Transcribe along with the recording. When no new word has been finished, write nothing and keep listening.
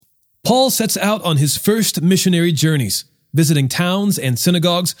Paul sets out on his first missionary journeys, visiting towns and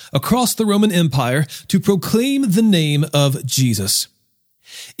synagogues across the Roman Empire to proclaim the name of Jesus.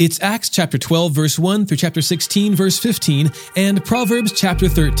 It's Acts chapter 12, verse 1 through chapter 16, verse 15, and Proverbs chapter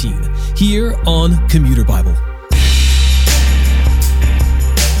 13, here on Commuter Bible.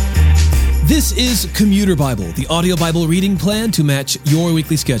 This is Commuter Bible, the audio Bible reading plan to match your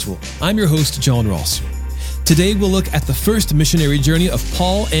weekly schedule. I'm your host, John Ross. Today we'll look at the first missionary journey of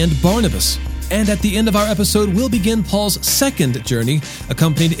Paul and Barnabas. And at the end of our episode, we'll begin Paul's second journey,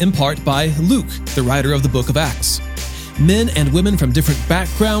 accompanied in part by Luke, the writer of the book of Acts. Men and women from different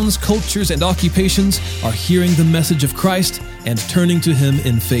backgrounds, cultures, and occupations are hearing the message of Christ and turning to Him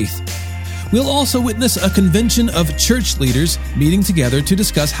in faith. We'll also witness a convention of church leaders meeting together to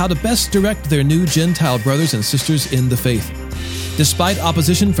discuss how to best direct their new Gentile brothers and sisters in the faith. Despite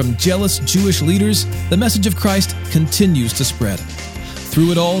opposition from jealous Jewish leaders, the message of Christ continues to spread.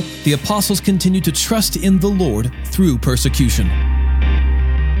 Through it all, the apostles continue to trust in the Lord through persecution.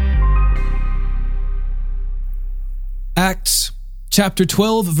 Acts chapter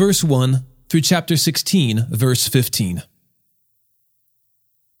 12, verse 1 through chapter 16, verse 15.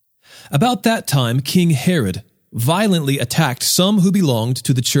 About that time, King Herod violently attacked some who belonged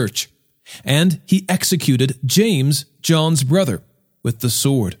to the church, and he executed James, John's brother, with the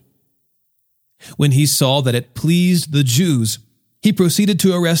sword. When he saw that it pleased the Jews, he proceeded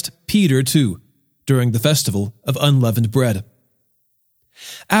to arrest Peter too, during the festival of unleavened bread.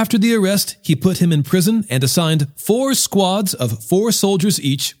 After the arrest, he put him in prison and assigned 4 squads of 4 soldiers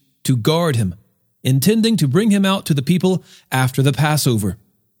each to guard him, intending to bring him out to the people after the Passover.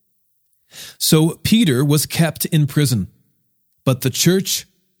 So Peter was kept in prison, but the church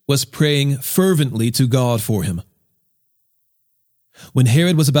was praying fervently to God for him. When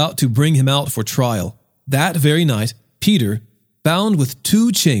Herod was about to bring him out for trial, that very night, Peter, bound with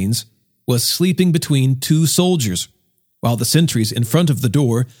 2 chains, was sleeping between 2 soldiers, while the sentries in front of the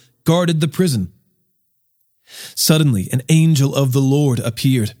door guarded the prison. Suddenly, an angel of the Lord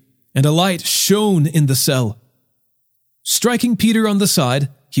appeared, and a light shone in the cell. Striking Peter on the side,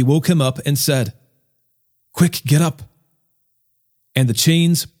 he woke him up and said, "Quick, get up." And the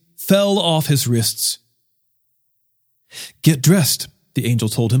chains fell off his wrists. "Get dressed," the angel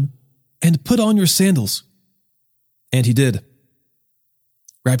told him, "and put on your sandals." And he did.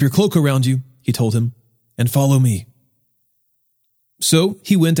 "Wrap your cloak around you," he told him, "and follow me." So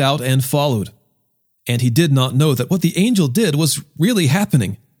he went out and followed, and he did not know that what the angel did was really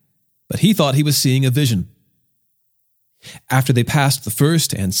happening, but he thought he was seeing a vision. After they passed the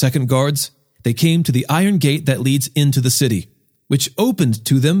first and second guards, they came to the iron gate that leads into the city, which opened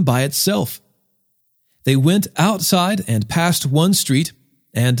to them by itself. They went outside and passed one street,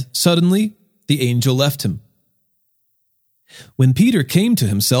 and suddenly the angel left him. When Peter came to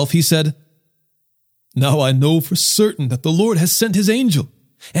himself, he said, "Now I know for certain that the Lord has sent his angel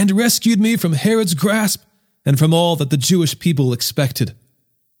and rescued me from Herod's grasp and from all that the Jewish people expected."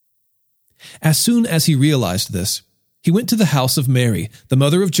 As soon as he realized this, he went to the house of Mary, the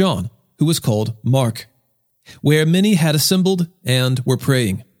mother of John, who was called Mark, where many had assembled and were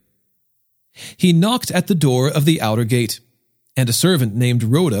praying. He knocked at the door of the outer gate, and a servant named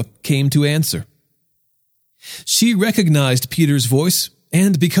Rhoda came to answer. She recognized Peter's voice,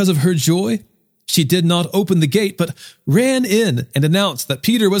 and because of her joy, she did not open the gate, but ran in and announced that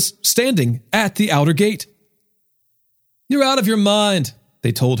Peter was standing at the outer gate. "You're out of your mind,"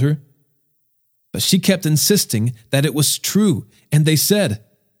 they told her. But she kept insisting that it was true, and they said,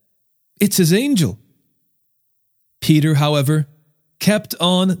 "It's his angel." Peter, however, kept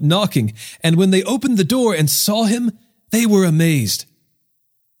on knocking, and when they opened the door and saw him, they were amazed.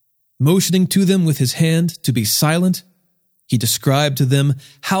 Motioning to them with his hand to be silent, he described to them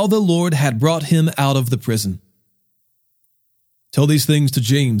how the Lord had brought him out of the prison. "Tell these things to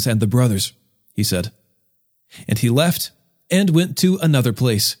James and the brothers," he said. And he left and went to another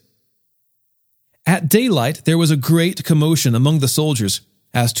place. At daylight, there was a great commotion among the soldiers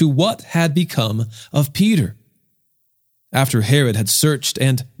as to what had become of Peter. After Herod had searched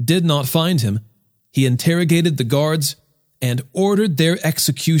and did not find him, he interrogated the guards and ordered their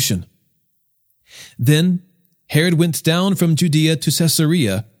execution. Then Herod went down from Judea to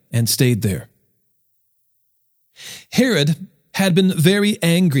Caesarea and stayed there. Herod had been very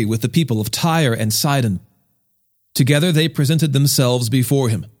angry with the people of Tyre and Sidon. Together they presented themselves before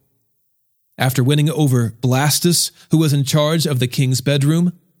him. After winning over Blastus, who was in charge of the king's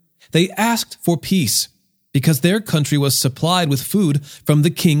bedroom, they asked for peace because their country was supplied with food from the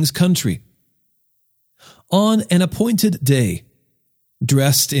king's country. On an appointed day,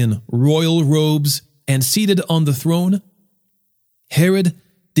 dressed in royal robes and seated on the throne, Herod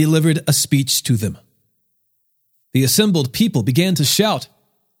delivered a speech to them. The assembled people began to shout,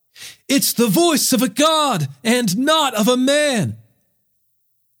 "It's the voice of a God and not of a man!"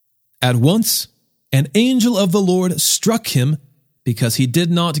 At once, an angel of the Lord struck him because he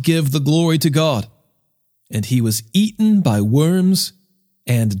did not give the glory to God, and he was eaten by worms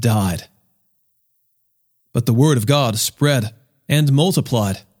and died. But the word of God spread and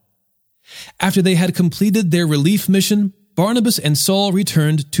multiplied. After they had completed their relief mission, Barnabas and Saul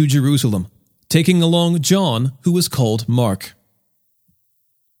returned to Jerusalem, taking along John, who was called Mark.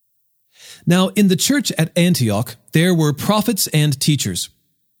 Now in the church at Antioch there were prophets and teachers: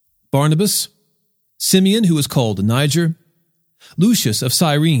 Barnabas, Simeon, who was called Niger, Lucius of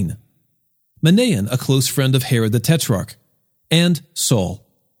Cyrene, Manaen, a close friend of Herod the Tetrarch, and Saul.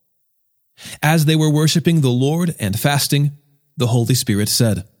 As they were worshiping the Lord and fasting, the Holy Spirit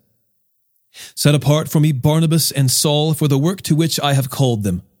said, "Set apart for me Barnabas and Saul for the work to which I have called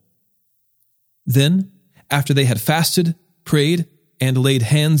them." Then, after they had fasted, prayed, and laid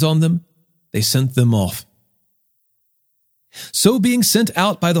hands on them, they sent them off. So being sent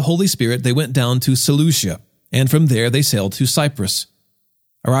out by the Holy Spirit, they went down to Seleucia, and from there they sailed to Cyprus.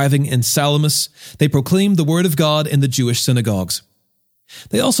 Arriving in Salamis, they proclaimed the word of God in the Jewish synagogues.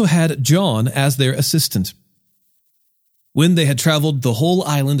 They also had John as their assistant. When they had traveled the whole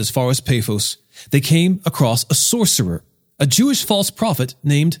island as far as Paphos, they came across a sorcerer, a Jewish false prophet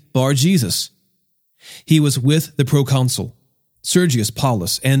named Bar-Jesus. He was with the proconsul, Sergius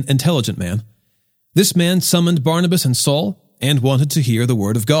Paulus, an intelligent man. This man summoned Barnabas and Saul and wanted to hear the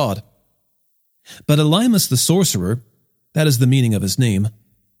word of God. But Elymas the sorcerer, that is the meaning of his name,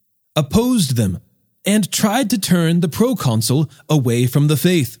 opposed them and tried to turn the proconsul away from the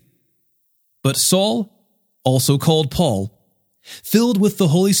faith. But Saul, also called Paul, filled with the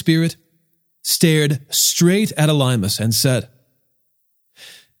Holy Spirit, stared straight at Elymas and said,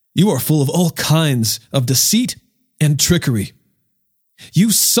 "You are full of all kinds of deceit and trickery.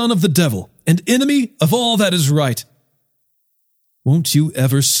 You son of the devil and enemy of all that is right. Won't you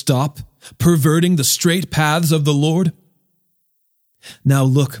ever stop perverting the straight paths of the Lord? Now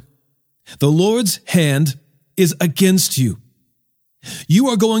look, the Lord's hand is against you. You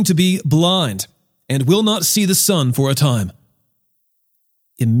are going to be blind and will not see the sun for a time."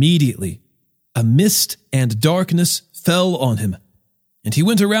 Immediately, a mist and darkness fell on him, and he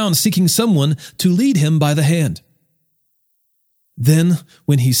went around seeking someone to lead him by the hand. Then,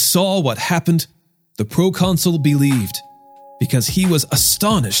 when he saw what happened, the proconsul believed, because he was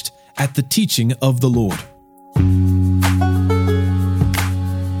astonished at the teaching of the Lord.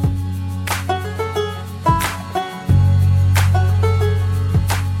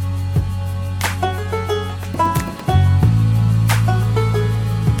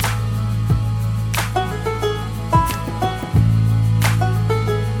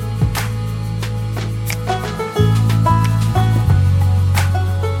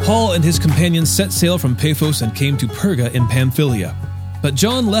 Paul and his companions set sail from Paphos and came to Perga in Pamphylia, but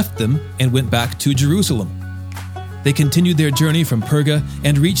John left them and went back to Jerusalem. They continued their journey from Perga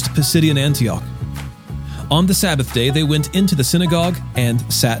and reached Pisidian Antioch. On the Sabbath day they went into the synagogue and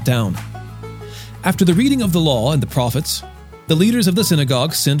sat down. After the reading of the law and the prophets, the leaders of the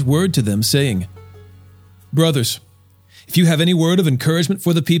synagogue sent word to them, saying, "Brothers, if you have any word of encouragement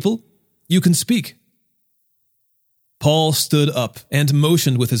for the people, you can speak." Paul stood up and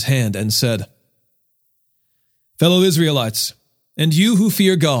motioned with his hand and said, "Fellow Israelites, and you who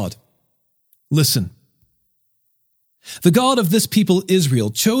fear God, listen. The God of this people Israel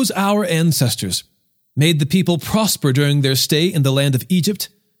chose our ancestors, made the people prosper during their stay in the land of Egypt,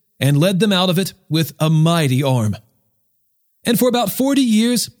 and led them out of it with a mighty arm. And for about 40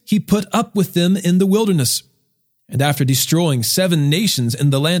 years he put up with them in the wilderness, and after destroying 7 nations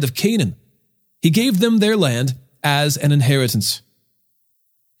in the land of Canaan, he gave them their land as an inheritance.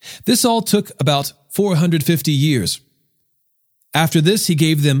 This all took about 450 years. After this, he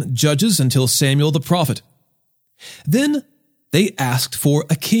gave them judges until Samuel the prophet. Then they asked for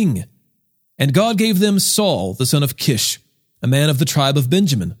a king, and God gave them Saul, the son of Kish, a man of the tribe of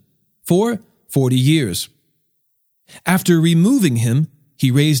Benjamin, for 40 years. After removing him, he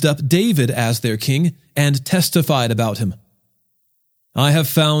raised up David as their king and testified about him. I have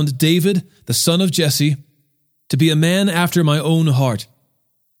found David, the son of Jesse, to be a man after my own heart,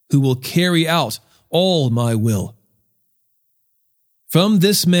 who will carry out all my will. From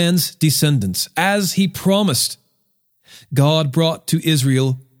this man's descendants, as he promised, God brought to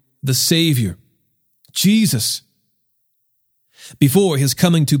Israel the Savior, Jesus. Before his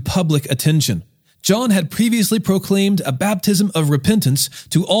coming to public attention, John had previously proclaimed a baptism of repentance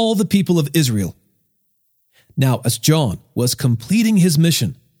to all the people of Israel. Now, as John was completing his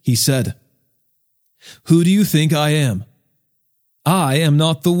mission, he said, "Who do you think I am? I am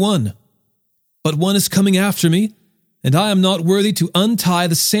not the one, but one is coming after me, and I am not worthy to untie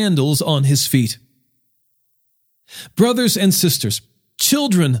the sandals on his feet." Brothers and sisters,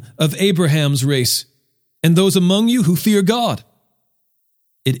 children of Abraham's race, and those among you who fear God,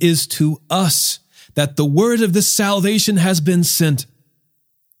 it is to us that the word of this salvation has been sent.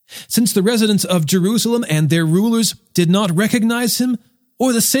 Since the residents of Jerusalem and their rulers did not recognize him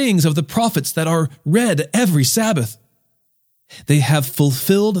or the sayings of the prophets that are read every Sabbath, they have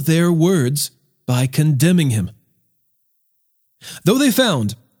fulfilled their words by condemning him. Though they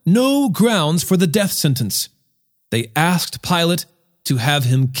found no grounds for the death sentence, they asked Pilate to have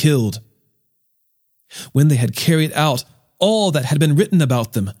him killed. When they had carried out all that had been written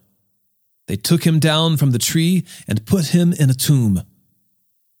about them, they took him down from the tree and put him in a tomb.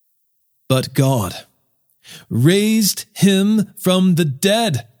 But God raised him from the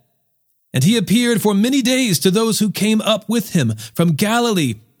dead, and he appeared for many days to those who came up with him from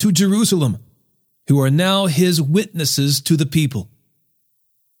Galilee to Jerusalem, who are now his witnesses to the people.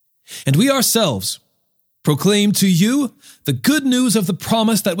 And we ourselves proclaim to you the good news of the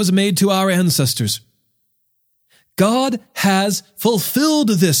promise that was made to our ancestors. God has fulfilled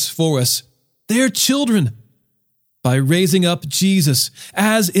this for us, their children, by raising up Jesus,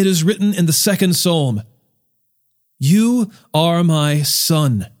 as it is written in the 2nd Psalm. "You are my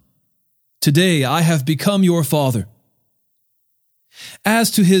son. Today I have become your father."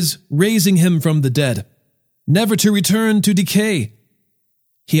 As to his raising him from the dead, never to return to decay,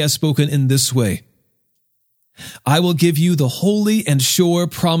 he has spoken in this way, "I will give you the holy and sure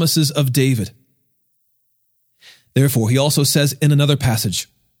promises of David." Therefore, he also says in another passage,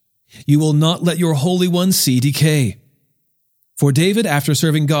 "You will not let your Holy One see decay." For David, after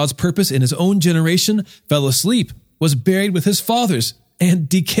serving God's purpose in his own generation, fell asleep, was buried with his fathers, and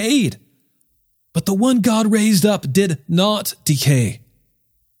decayed. But the one God raised up did not decay.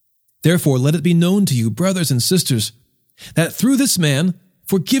 Therefore, let it be known to you, brothers and sisters, that through this man,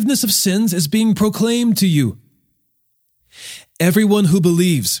 forgiveness of sins is being proclaimed to you. Everyone who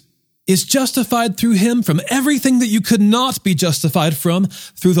believes is justified through him from everything that you could not be justified from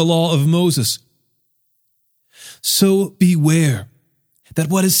through the law of Moses. So beware that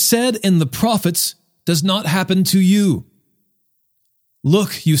what is said in the prophets does not happen to you.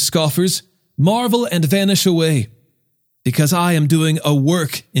 Look, you scoffers, marvel and vanish away, because I am doing a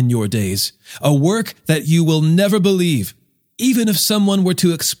work in your days, a work that you will never believe, even if someone were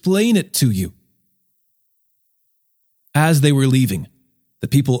to explain it to you. As they were leaving, the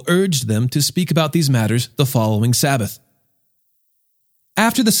people urged them to speak about these matters the following Sabbath.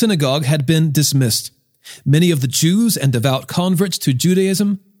 After the synagogue had been dismissed, many of the Jews and devout converts to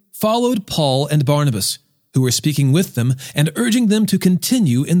Judaism followed Paul and Barnabas, who were speaking with them and urging them to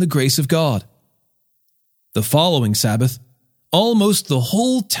continue in the grace of God. The following Sabbath, almost the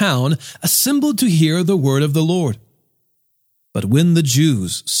whole town assembled to hear the word of the Lord. But when the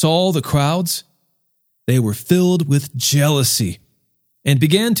Jews saw the crowds, they were filled with jealousy and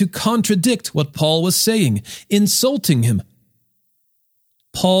began to contradict what Paul was saying, insulting him.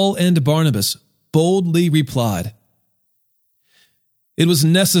 Paul and Barnabas boldly replied, "It was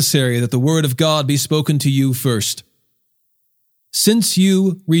necessary that the word of God be spoken to you first. Since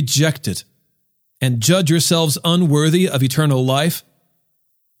you reject it and judge yourselves unworthy of eternal life,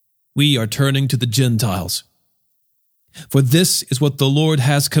 we are turning to the Gentiles. For this is what the Lord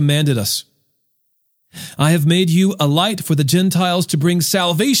has commanded us. I have made you a light for the Gentiles to bring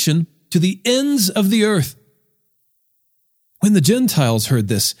salvation to the ends of the earth." When the Gentiles heard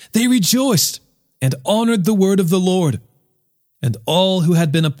this, they rejoiced and honored the word of the Lord, and all who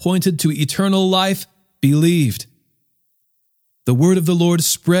had been appointed to eternal life believed. The word of the Lord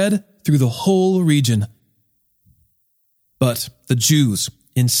spread through the whole region. But the Jews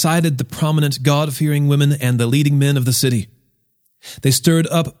incited the prominent God-fearing women and the leading men of the city. They stirred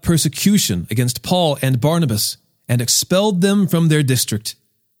up persecution against Paul and Barnabas and expelled them from their district.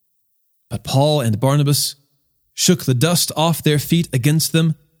 But Paul and Barnabas shook the dust off their feet against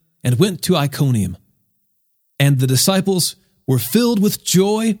them and went to Iconium. And the disciples were filled with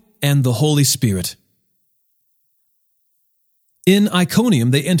joy and the Holy Spirit. In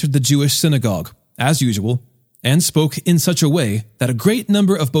Iconium they entered the Jewish synagogue, as usual, and spoke in such a way that a great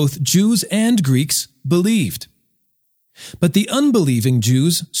number of both Jews and Greeks believed. But the unbelieving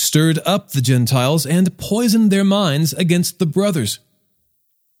Jews stirred up the Gentiles and poisoned their minds against the brothers.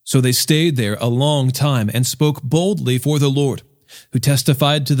 So they stayed there a long time and spoke boldly for the Lord, who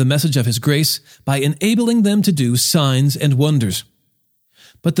testified to the message of his grace by enabling them to do signs and wonders.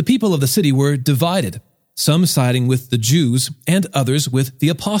 But the people of the city were divided, some siding with the Jews and others with the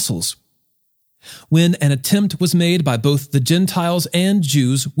apostles. When an attempt was made by both the Gentiles and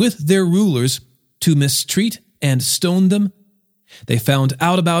Jews with their rulers to mistreat and stone them, they found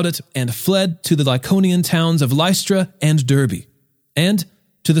out about it and fled to the Lycaonian towns of Lystra and Derbe, and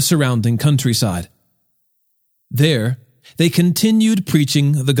to the surrounding countryside. There, they continued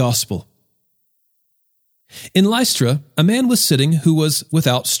preaching the gospel. In Lystra, a man was sitting who was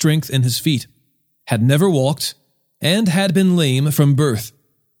without strength in his feet, had never walked, and had been lame from birth.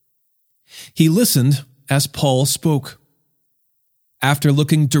 He listened as Paul spoke. After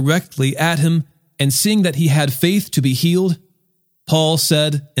looking directly at him and seeing that he had faith to be healed, Paul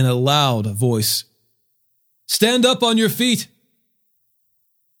said in a loud voice, "Stand up on your feet."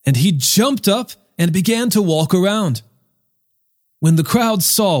 And he jumped up and began to walk around. When the crowd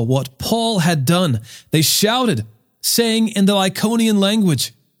saw what Paul had done, they shouted, saying in the Lycaonian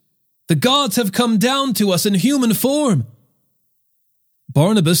language, "The gods have come down to us in human form."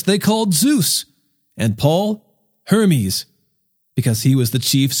 Barnabas they called Zeus, and Paul Hermes, because he was the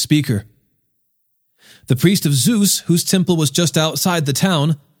chief speaker. The priest of Zeus, whose temple was just outside the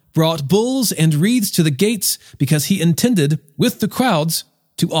town, brought bulls and wreaths to the gates because he intended, with the crowds,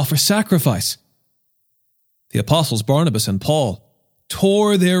 to offer sacrifice. The apostles Barnabas and Paul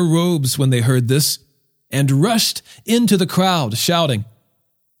tore their robes when they heard this and rushed into the crowd, shouting,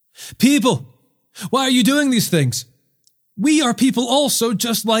 "People, why are you doing these things? We are people also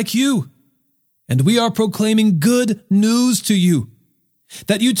just like you, and we are proclaiming good news to you,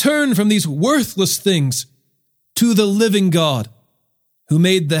 that you turn from these worthless things to the living God, who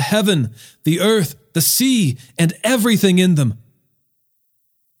made the heaven, the earth, the sea, and everything in them.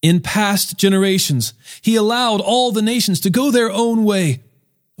 In past generations, he allowed all the nations to go their own way,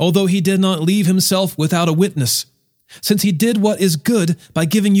 although he did not leave himself without a witness, since he did what is good by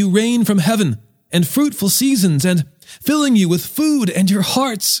giving you rain from heaven and fruitful seasons and filling you with food and your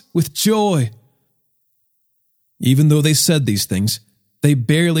hearts with joy." Even though they said these things, they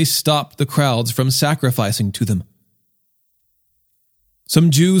barely stopped the crowds from sacrificing to them.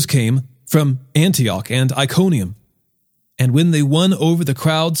 Some Jews came from Antioch and Iconium, and when they won over the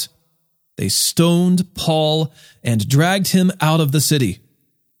crowds, they stoned Paul and dragged him out of the city,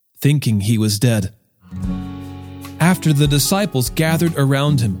 thinking he was dead. After the disciples gathered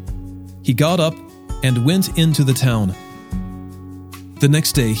around him, he got up and went into the town. The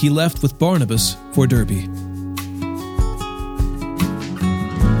next day he left with Barnabas for Derbe.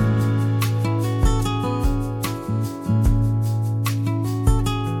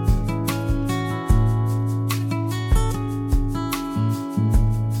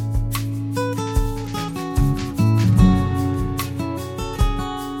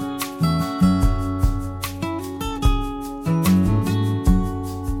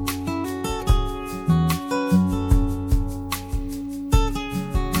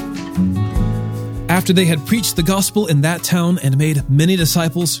 After they had preached the gospel in that town and made many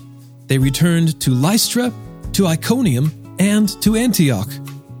disciples, they returned to Lystra, to Iconium, and to Antioch,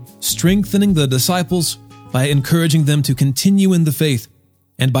 strengthening the disciples by encouraging them to continue in the faith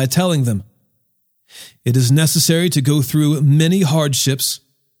and by telling them, "It is necessary to go through many hardships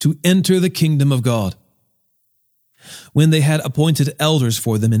to enter the kingdom of God." When they had appointed elders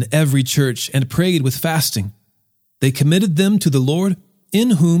for them in every church and prayed with fasting, they committed them to the Lord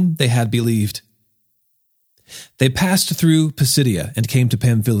in whom they had believed. They passed through Pisidia and came to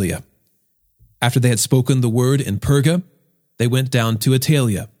Pamphylia. After they had spoken the word in Perga, they went down to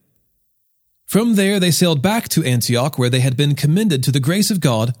Attalia. From there they sailed back to Antioch, where they had been commended to the grace of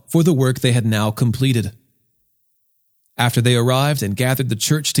God for the work they had now completed. After they arrived and gathered the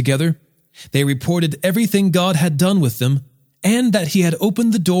church together, they reported everything God had done with them and that he had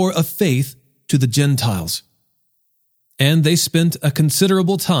opened the door of faith to the Gentiles. And they spent a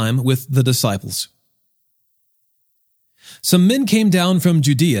considerable time with the disciples. Some men came down from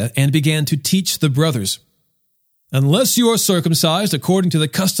Judea and began to teach the brothers, "Unless you are circumcised according to the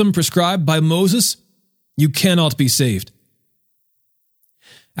custom prescribed by Moses, you cannot be saved."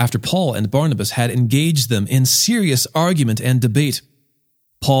 After Paul and Barnabas had engaged them in serious argument and debate,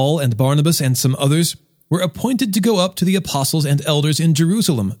 Paul and Barnabas and some others were appointed to go up to the apostles and elders in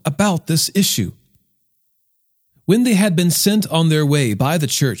Jerusalem about this issue. When they had been sent on their way by the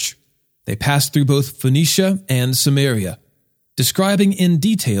church, they passed through both Phoenicia and Samaria, describing in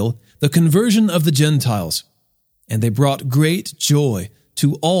detail the conversion of the Gentiles, and they brought great joy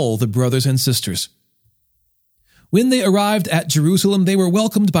to all the brothers and sisters. When they arrived at Jerusalem, they were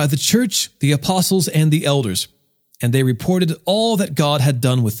welcomed by the church, the apostles, and the elders, and they reported all that God had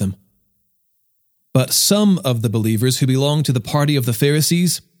done with them. But some of the believers who belonged to the party of the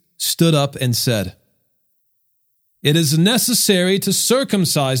Pharisees stood up and said, it is necessary to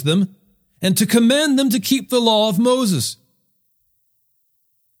circumcise them and to command them to keep the law of Moses."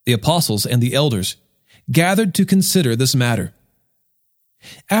 The apostles and the elders gathered to consider this matter.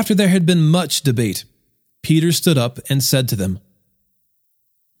 After there had been much debate, Peter stood up and said to them,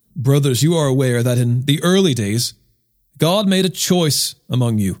 "Brothers, you are aware that in the early days God made a choice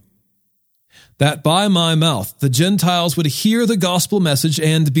among you, that by my mouth the Gentiles would hear the gospel message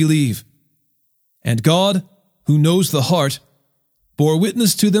and believe. And God, who knows the heart, bore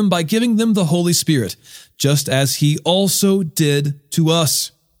witness to them by giving them the Holy Spirit, just as he also did to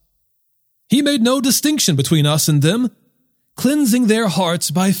us. He made no distinction between us and them, cleansing their hearts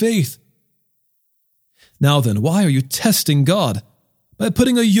by faith. Now then, why are you testing God by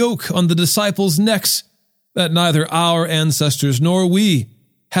putting a yoke on the disciples' necks that neither our ancestors nor we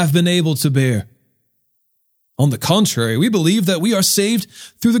have been able to bear? On the contrary, we believe that we are saved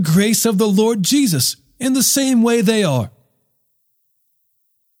through the grace of the Lord Jesus in the same way they are."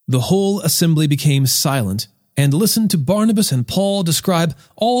 The whole assembly became silent and listened to Barnabas and Paul describe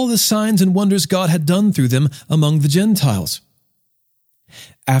all the signs and wonders God had done through them among the Gentiles.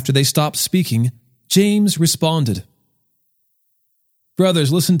 After they stopped speaking, James responded,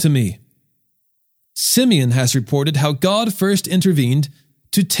 "Brothers, listen to me. Simeon has reported how God first intervened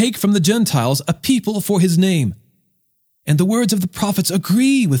to take from the Gentiles a people for his name. And the words of the prophets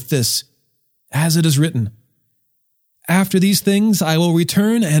agree with this, as it is written, 'After these things I will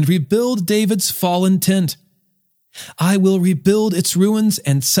return and rebuild David's fallen tent. I will rebuild its ruins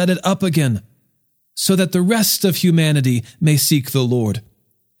and set it up again, so that the rest of humanity may seek the Lord,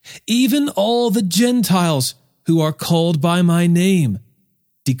 even all the Gentiles who are called by my name,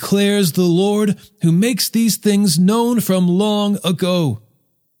 declares the Lord who makes these things known from long ago.'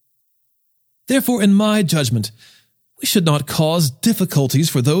 Therefore, in my judgment, we should not cause difficulties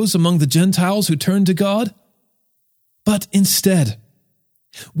for those among the Gentiles who turn to God, but instead,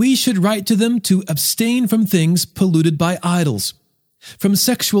 we should write to them to abstain from things polluted by idols, from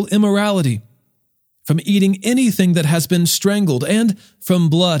sexual immorality, from eating anything that has been strangled, and from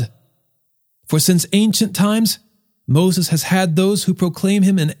blood. For since ancient times, Moses has had those who proclaim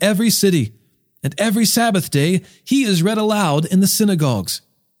him in every city, and every Sabbath day he is read aloud in the synagogues."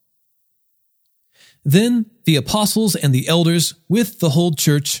 Then the apostles and the elders, with the whole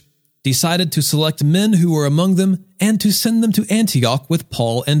church, decided to select men who were among them and to send them to Antioch with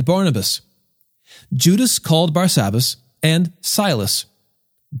Paul and Barnabas. Judas called Barsabbas and Silas,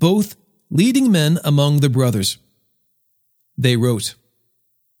 both leading men among the brothers. They wrote,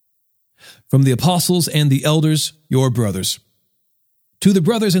 "From the apostles and the elders, your brothers. To the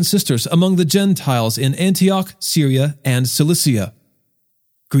brothers and sisters among the Gentiles in Antioch, Syria, and Cilicia,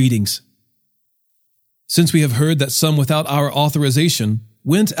 greetings. Since we have heard that some without our authorization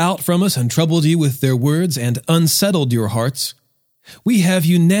went out from us and troubled you with their words and unsettled your hearts, we have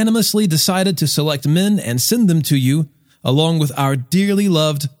unanimously decided to select men and send them to you, along with our dearly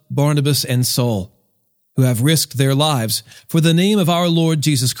loved Barnabas and Saul, who have risked their lives for the name of our Lord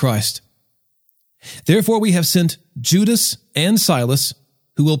Jesus Christ. Therefore we have sent Judas and Silas,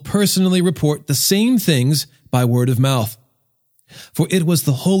 who will personally report the same things by word of mouth. For it was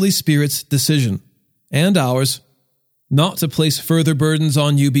the Holy Spirit's decision, and ours, not to place further burdens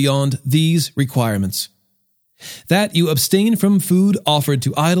on you beyond these requirements: that you abstain from food offered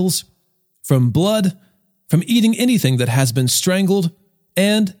to idols, from blood, from eating anything that has been strangled,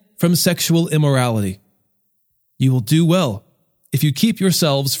 and from sexual immorality. You will do well if you keep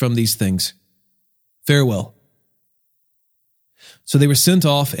yourselves from these things. Farewell." So they were sent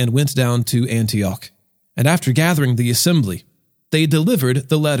off and went down to Antioch, and after gathering the assembly, they delivered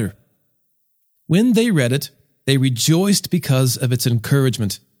the letter. When they read it, they rejoiced because of its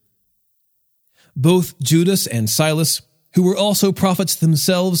encouragement. Both Judas and Silas, who were also prophets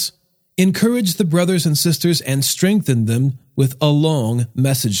themselves, encouraged the brothers and sisters and strengthened them with a long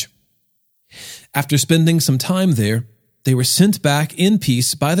message. After spending some time there, they were sent back in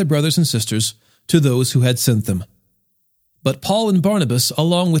peace by the brothers and sisters to those who had sent them. But Paul and Barnabas,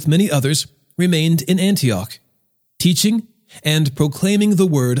 along with many others, remained in Antioch, teaching and proclaiming the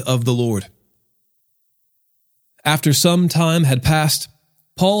word of the Lord. After some time had passed,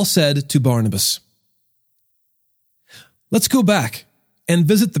 Paul said to Barnabas, "Let's go back and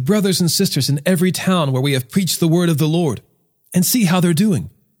visit the brothers and sisters in every town where we have preached the word of the Lord, and see how they're doing."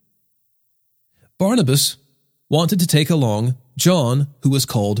 Barnabas wanted to take along John, who was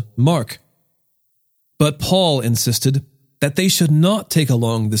called Mark. But Paul insisted that they should not take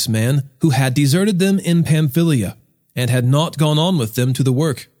along this man who had deserted them in Pamphylia and had not gone on with them to the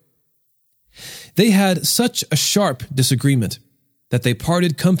work. They had such a sharp disagreement that they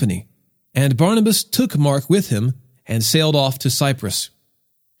parted company, and Barnabas took Mark with him and sailed off to Cyprus.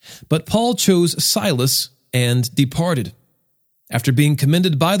 But Paul chose Silas and departed, after being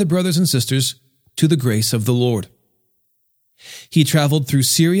commended by the brothers and sisters to the grace of the Lord. He traveled through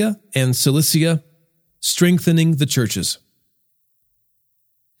Syria and Cilicia, strengthening the churches.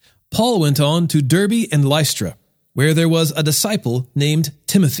 Paul went on to Derbe and Lystra, where there was a disciple named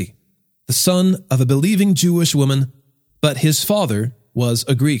Timothy, the son of a believing Jewish woman, but his father was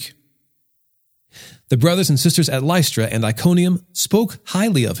a Greek. The brothers and sisters at Lystra and Iconium spoke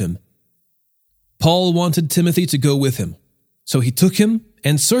highly of him. Paul wanted Timothy to go with him, so he took him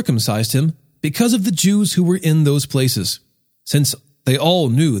and circumcised him because of the Jews who were in those places, since they all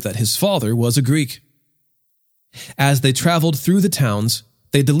knew that his father was a Greek. As they traveled through the towns,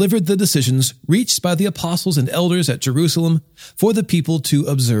 they delivered the decisions reached by the apostles and elders at Jerusalem for the people to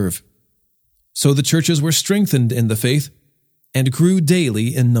observe. So the churches were strengthened in the faith and grew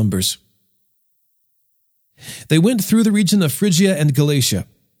daily in numbers. They went through the region of Phrygia and Galatia.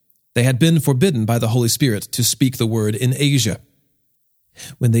 They had been forbidden by the Holy Spirit to speak the word in Asia.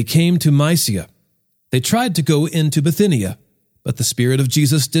 When they came to Mysia, they tried to go into Bithynia, but the Spirit of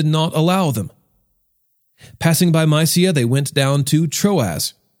Jesus did not allow them. Passing by Mysia, they went down to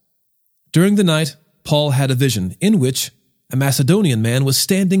Troas. During the night, Paul had a vision in which a Macedonian man was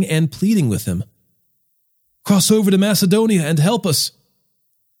standing and pleading with him. "Cross over to Macedonia and help us."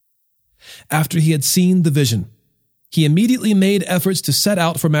 After he had seen the vision, he immediately made efforts to set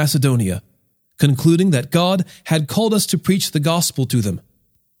out for Macedonia, concluding that God had called us to preach the gospel to them.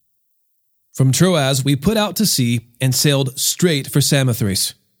 From Troas, we put out to sea and sailed straight for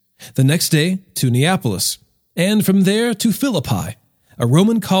Samothrace, the next day to Neapolis, and from there to Philippi, a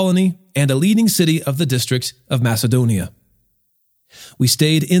Roman colony and a leading city of the district of Macedonia. We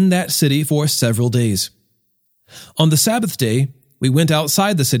stayed in that city for several days. On the Sabbath day, we went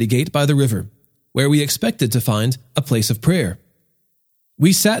outside the city gate by the river, where we expected to find a place of prayer.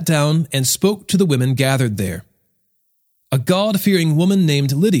 We sat down and spoke to the women gathered there. A God-fearing woman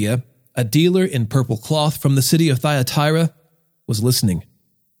named Lydia, a dealer in purple cloth from the city of Thyatira, was listening.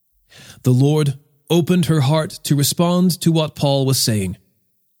 The Lord opened her heart to respond to what Paul was saying.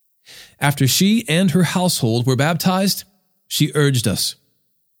 After she and her household were baptized, she urged us,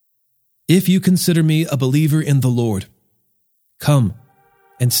 "If you consider me a believer in the Lord, come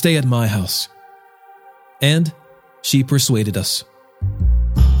and stay at my house." And she persuaded us.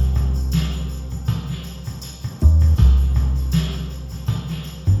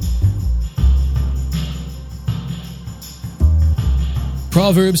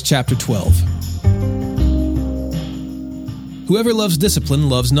 Proverbs chapter 12. Whoever loves discipline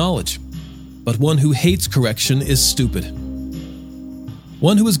loves knowledge, but one who hates correction is stupid.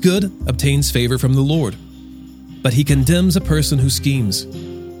 One who is good obtains favor from the Lord, but he condemns a person who schemes.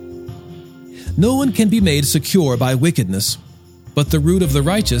 No one can be made secure by wickedness, but the root of the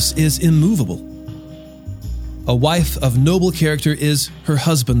righteous is immovable. A wife of noble character is her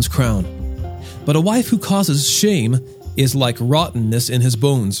husband's crown, but a wife who causes shame is like rottenness in his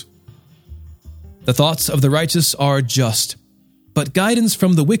bones. The thoughts of the righteous are just, but guidance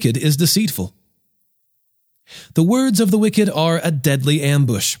from the wicked is deceitful. The words of the wicked are a deadly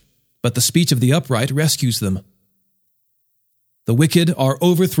ambush, but the speech of the upright rescues them. The wicked are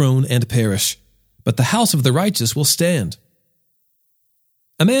overthrown and perish, but the house of the righteous will stand.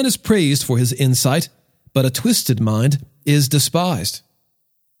 A man is praised for his insight, but a twisted mind is despised.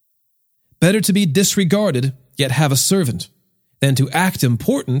 Better to be disregarded, yet have a servant, than to act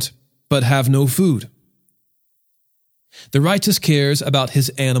important, but have no food. The righteous cares about his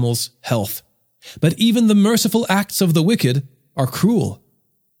animal's health, but even the merciful acts of the wicked are cruel.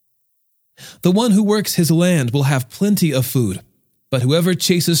 The one who works his land will have plenty of food, but whoever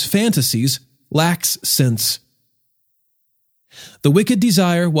chases fantasies lacks sense. The wicked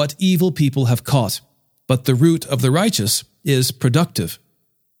desire what evil people have caught, but the root of the righteous is productive.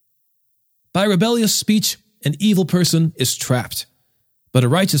 By rebellious speech, an evil person is trapped, but a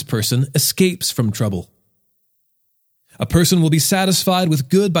righteous person escapes from trouble. A person will be satisfied with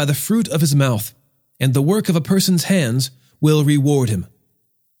good by the fruit of his mouth, and the work of a person's hands will reward him.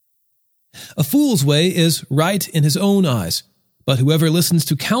 A fool's way is right in his own eyes, but whoever listens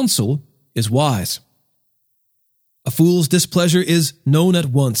to counsel is wise. A fool's displeasure is known at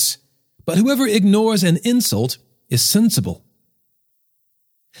once, but whoever ignores an insult is sensible.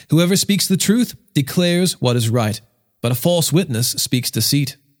 Whoever speaks the truth declares what is right, but a false witness speaks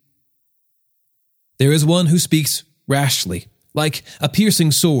deceit. There is one who speaks rashly, like a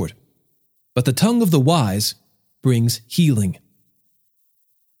piercing sword, but the tongue of the wise brings healing.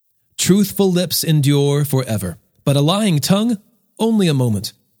 Truthful lips endure forever, but a lying tongue only a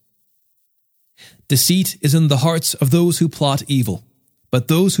moment. Deceit is in the hearts of those who plot evil, but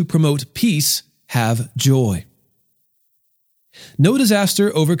those who promote peace have joy. No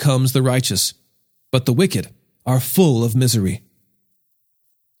disaster overcomes the righteous, but the wicked are full of misery.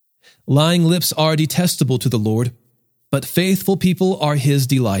 Lying lips are detestable to the Lord, but faithful people are his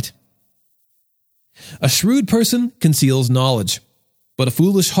delight. A shrewd person conceals knowledge, but a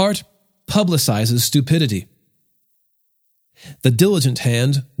foolish heart publicizes stupidity. The diligent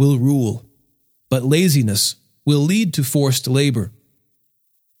hand will rule, but laziness will lead to forced labor.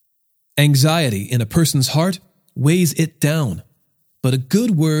 Anxiety in a person's heart weighs it down, but a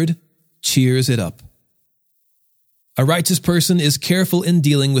good word cheers it up. A righteous person is careful in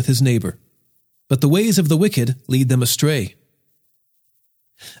dealing with his neighbor, but the ways of the wicked lead them astray.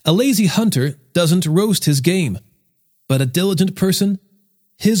 A lazy hunter doesn't roast his game, but a diligent person,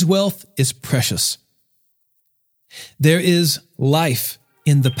 his wealth is precious. There is life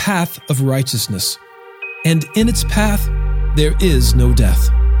in the path of righteousness, and in its path there is no death.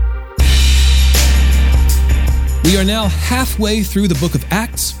 We are now halfway through the book of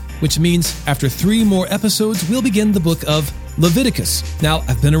Acts, which means after 3 more episodes, we'll begin the book of Leviticus. Now,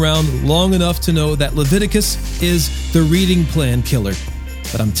 I've been around long enough to know that Leviticus is the reading plan killer.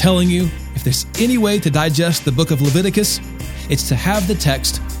 But I'm telling you, if there's any way to digest the book of Leviticus, it's to have the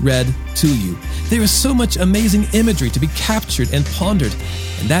text read to you. There is so much amazing imagery to be captured and pondered,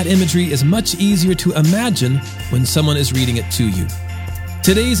 and that imagery is much easier to imagine when someone is reading it to you.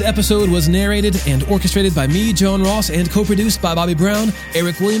 Today's episode was narrated and orchestrated by me, John Ross, and co-produced by Bobby Brown,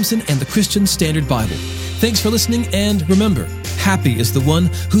 Eric Williamson, and the Christian Standard Bible. Thanks for listening, and remember, happy is the one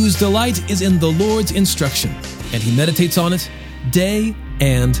whose delight is in the Lord's instruction, and he meditates on it day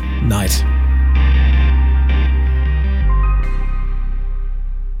and night.